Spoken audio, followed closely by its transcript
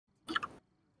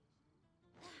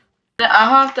I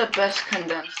have the best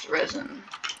condensed resin.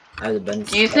 I have the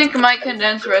best. Do you think my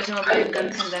condensed resin will be a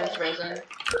good condensed resin?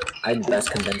 I have the best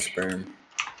condensed sperm.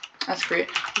 That's great.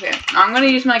 Okay, I'm gonna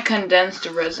use my condensed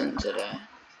resin today.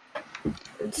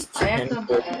 It's I have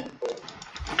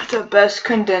the best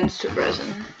condensed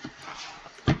resin.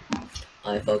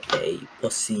 I fucked a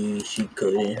pussy. She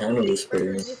couldn't handle the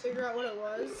sperm. Did you figure out what it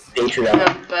was? Patreon.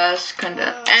 The best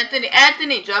condensed.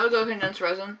 Anthony, do you have a good condensed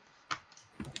resin?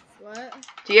 What?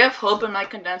 Do you have hope in my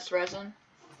condensed resin?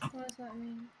 What does that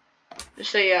mean? Just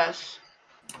say yes.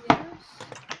 Yes?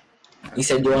 You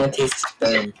said you want to taste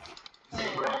sperm.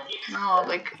 No,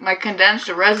 like my condensed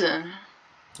resin.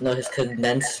 No, his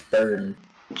condensed sperm.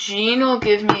 Gene will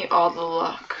give me all the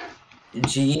luck.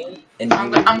 Gene and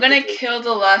I'm gonna kill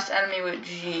the last enemy with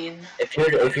Gene. If you're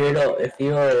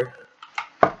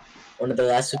one of the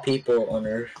last two people on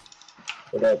Earth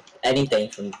with anything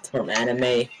from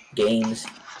anime, games,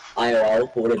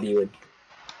 IRL, who would it be with?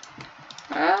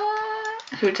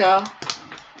 Who tell?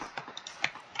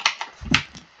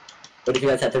 What if you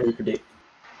guys have to reproduce?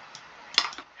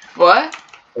 What?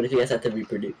 What if you guys have to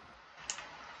reproduce?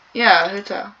 Yeah, who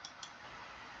tell?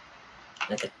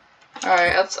 Okay.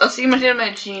 Alright, let's see how much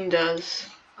my Gene does.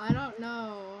 I don't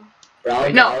know.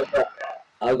 Bro,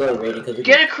 I'll go rating because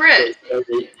get a crit.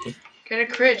 Get a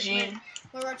crit, Gene.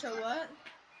 What, Retro, what?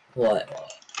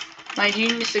 What? My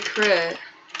Gene needs a crit.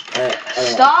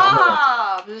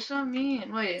 Stop! This is so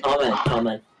mean. Wait.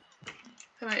 Comment.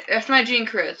 If my Gene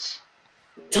crits.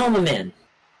 Tomo man.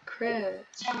 Crit.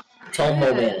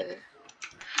 Tomo man.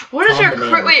 What is your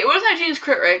crit? Wait, what is my Gene's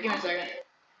crit rate? Give me a second.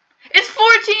 It's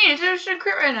 14! It's a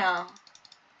crit right now.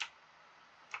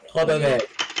 Tomo man.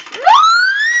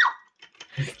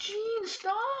 Gene,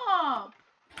 stop!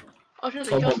 Oh, should I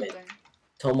kill something?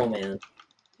 Tomo man.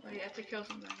 Wait, you have to kill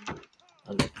something.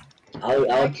 Okay. I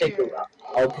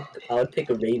would pick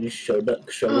a raven show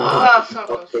so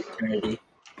eternity.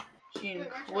 Gene,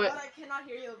 what? I cannot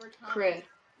hear you over time. Crit.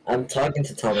 I'm talking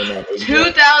to Tomo man.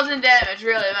 2,000 damage,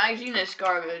 really. My Gene is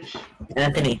garbage.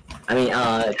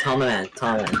 Tomo man.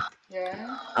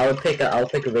 Yeah? I'll pick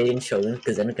a raven shogun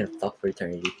because then we can fuck for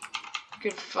eternity. You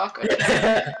can fuck it.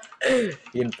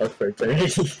 You can fuck for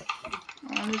eternity.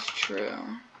 Oh, that is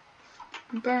true.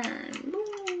 Burn.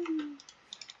 Woo.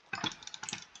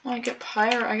 Oh, I get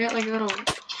like little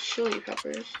chili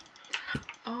peppers.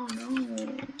 Oh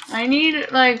no. I need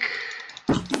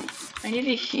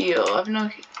to heal.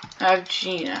 I have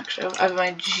Gene actually. I have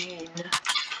my Gene.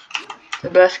 The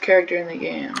best character in the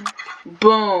game.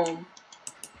 Boom.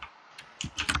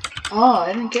 Oh,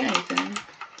 I didn't get anything.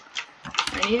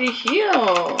 I need to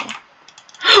heal.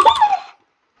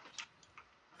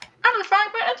 I'm the frying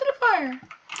pan into the fire.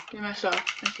 Give me my stuff.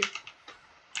 Thank you.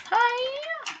 Hi.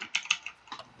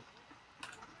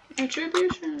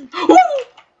 Attribution.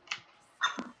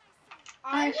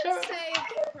 I would say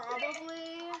probably.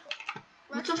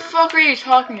 What the fuck are you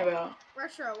talking about?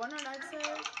 Retro, what did I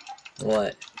say?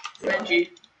 What? Benji.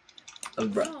 Oh,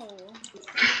 bro. No.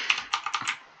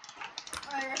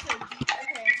 Alright, Retro.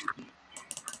 Okay.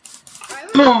 I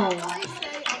would probably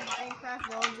say a Minecraft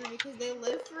villager because they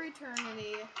live for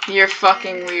eternity. You're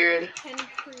fucking weird. Can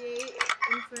create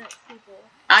infinite people.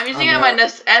 I'm using it on my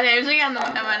next. I'm using it on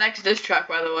my next diss track,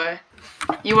 by the way.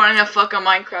 You want to fuck a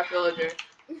Minecraft villager?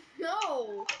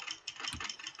 No.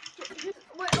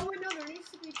 Wait, no, there needs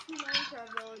to be 2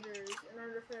 Minecraft villagers in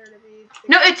order for there to be.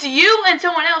 No, it's you and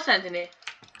someone else, Anthony.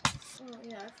 Oh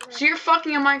yeah, I forgot. So you're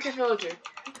fucking a Minecraft villager.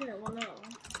 Okay, well no.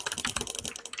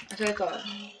 That's what I thought.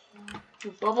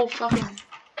 You bubble fucking.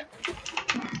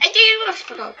 I did let's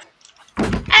fuck up.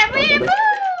 What the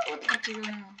fuck are you doing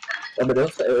now? Yeah, but it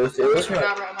was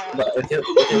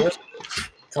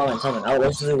Tommen, I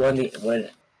was really when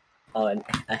a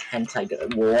hentai girl.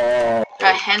 Whoa.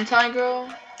 A hentai girl?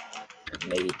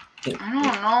 Maybe. I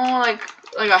don't know, like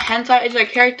a hentai is a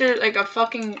character like a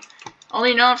fucking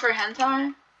only known for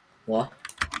hentai? What?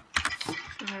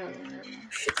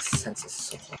 Shit, the sense is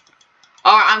so hard.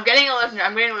 Alright, I'm getting a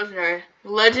legendary.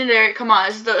 Legendary, come on,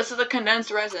 this is the condensed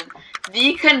resin.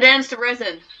 The condensed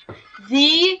resin.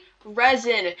 The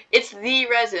resin. It's the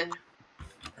resin.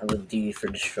 I would do for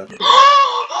destruction.